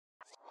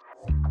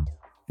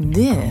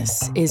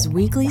This is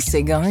Weekly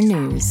Cigar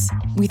News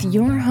with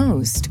your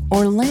host,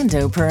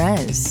 Orlando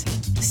Perez.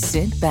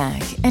 Sit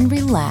back and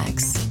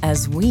relax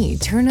as we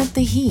turn up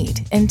the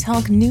heat and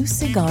talk new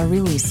cigar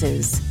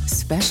releases,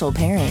 special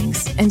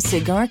pairings, and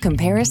cigar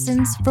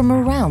comparisons from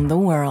around the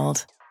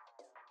world.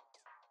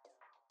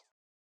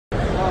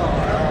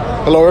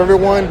 Hello,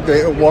 everyone.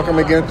 Welcome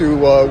again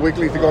to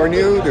Weekly Cigar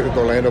News. This is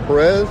Orlando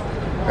Perez,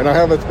 and I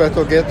have a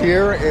special guest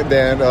here, and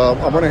then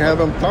I'm going to have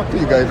him talk to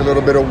you guys a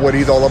little bit of what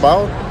he's all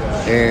about.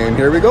 And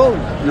here we go.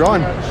 You're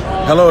on.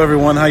 Hello,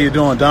 everyone. How you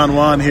doing? Don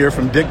Juan here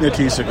from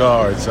Dignity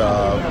Cigars.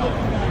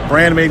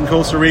 Brand made in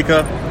Costa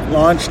Rica,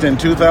 launched in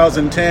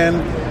 2010,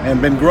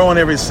 and been growing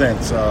ever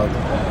since.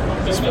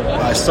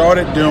 I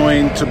started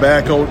doing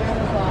tobacco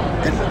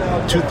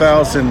in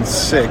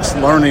 2006,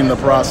 learning the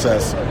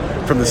process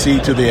from the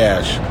seed to the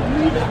ash.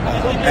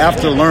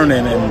 After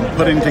learning and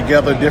putting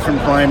together different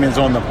primings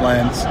on the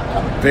plants,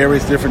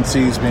 various different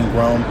seeds being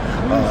grown,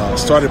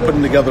 started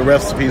putting together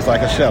recipes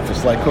like a chef.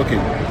 It's like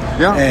cooking.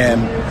 Yeah.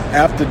 And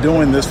after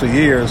doing this for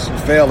years,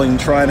 failing,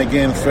 trying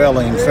again,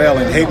 failing,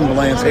 hating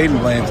blends,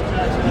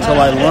 until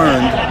I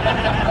learned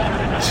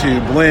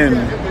to blend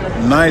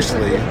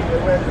nicely,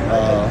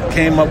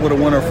 came up with a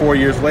winner 4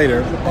 years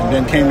later, and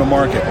then came to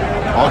market.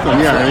 Awesome,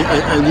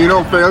 yeah. And you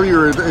know,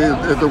 failure is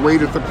the way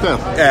to success.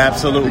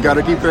 Absolutely. You got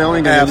to keep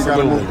failing, and then you got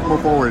to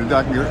move forward.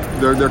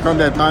 There comes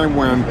that time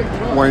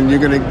when you're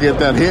going to get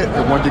that hit,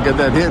 and once you get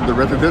that hit, the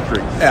rest is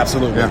history.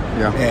 Absolutely.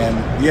 Yeah.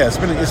 And yeah,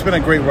 it's been a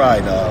great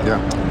ride.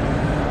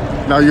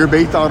 Now you're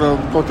based out of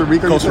Costa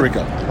Rica. Costa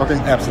Rica. Okay.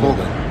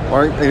 Absolutely. Cool. All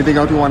right. Anything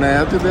else you want to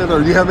add to this, or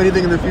do you have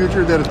anything in the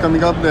future that is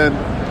coming up that?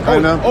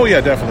 Oh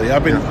yeah, definitely.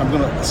 I'm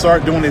going to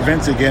start doing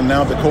events again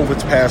now that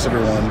COVID's passed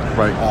everyone.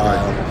 Right.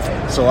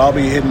 So I'll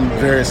be hitting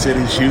various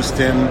cities: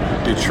 Houston,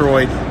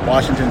 Detroit,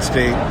 Washington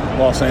State,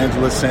 Los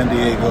Angeles, San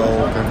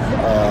Diego,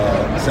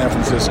 San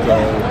Francisco,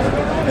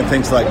 and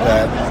things like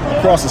that.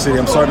 Across the city,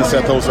 I'm starting to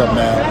set those up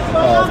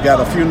now. I've got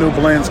a few new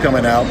blends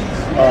coming out.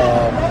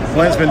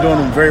 Blend's been doing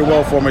them very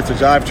well for me. It's a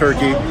Jive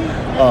Turkey,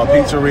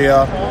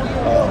 Pizzeria.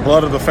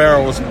 Blood of the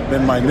Pharaoh has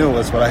been my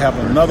newest, but I have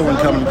another one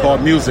coming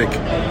called Music.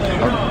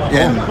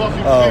 And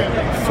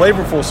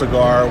flavorful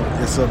cigar.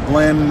 It's a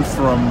blend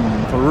from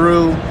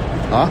Peru,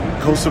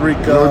 Costa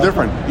Rica. A little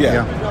different.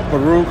 Yeah.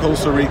 Peru,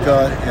 Costa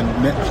Rica, and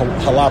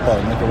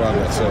Jalapa,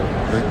 Nicaragua. So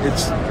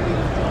it's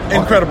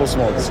incredible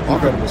smokes.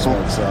 Incredible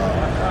smokes.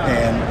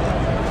 And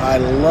I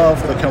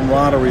love the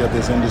camaraderie of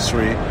this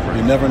industry.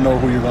 You never know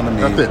who you're going to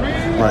meet. That's it.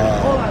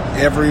 Right.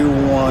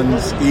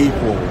 Everyone's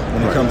equal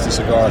when it comes to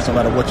cigars, no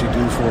matter what you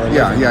do for it.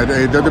 Yeah.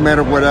 It doesn't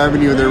matter what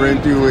avenue they're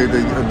into.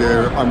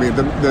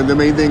 The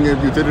main thing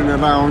is you sit in a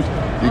lounge,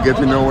 you get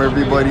to know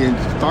everybody and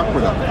just talk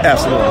with them.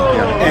 Absolutely.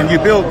 Yeah. And you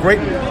build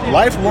great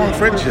lifelong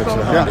friendships.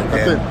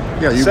 That's it.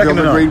 Yeah, you build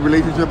a great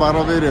relationship out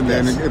of it, and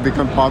then it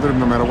becomes positive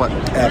no matter what.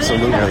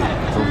 Absolutely.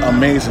 Yeah.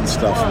 Amazing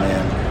stuff,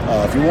 man.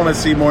 If you want to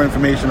see more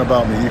information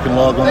about me, you can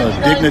log on to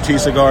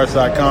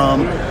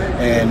DignityCigars.com,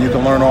 and you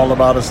can learn all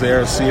about us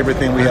there, see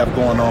everything we have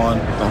going on.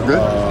 Good.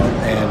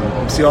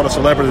 And see all the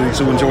celebrities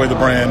who enjoy the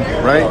brand,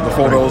 the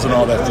photos and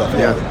all that stuff.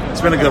 Yeah.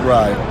 It's been a good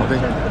ride. Okay.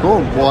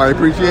 Cool. Well, I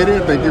appreciate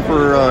it. Thank you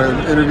for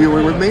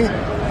interviewing with me.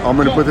 I'm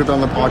going to put this on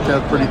the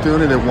podcast pretty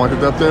soon, and then once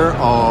it's up there,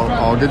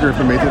 I'll get your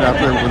information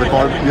after with the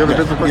call. You have a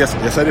business?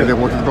 Yes, I do. And then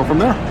we'll just go from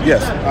there.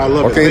 Yes, I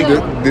love it. Okay,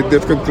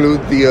 this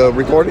concludes the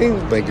recording.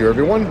 Thank you,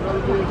 everyone.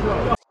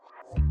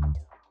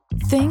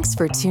 Thanks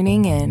for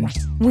tuning in.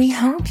 We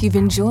hope you've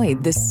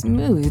enjoyed the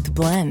smooth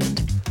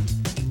blend.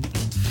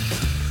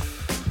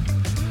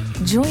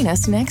 Join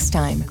us next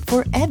time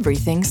for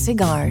Everything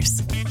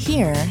Cigars,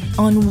 here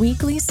on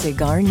Weekly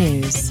Cigar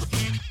News.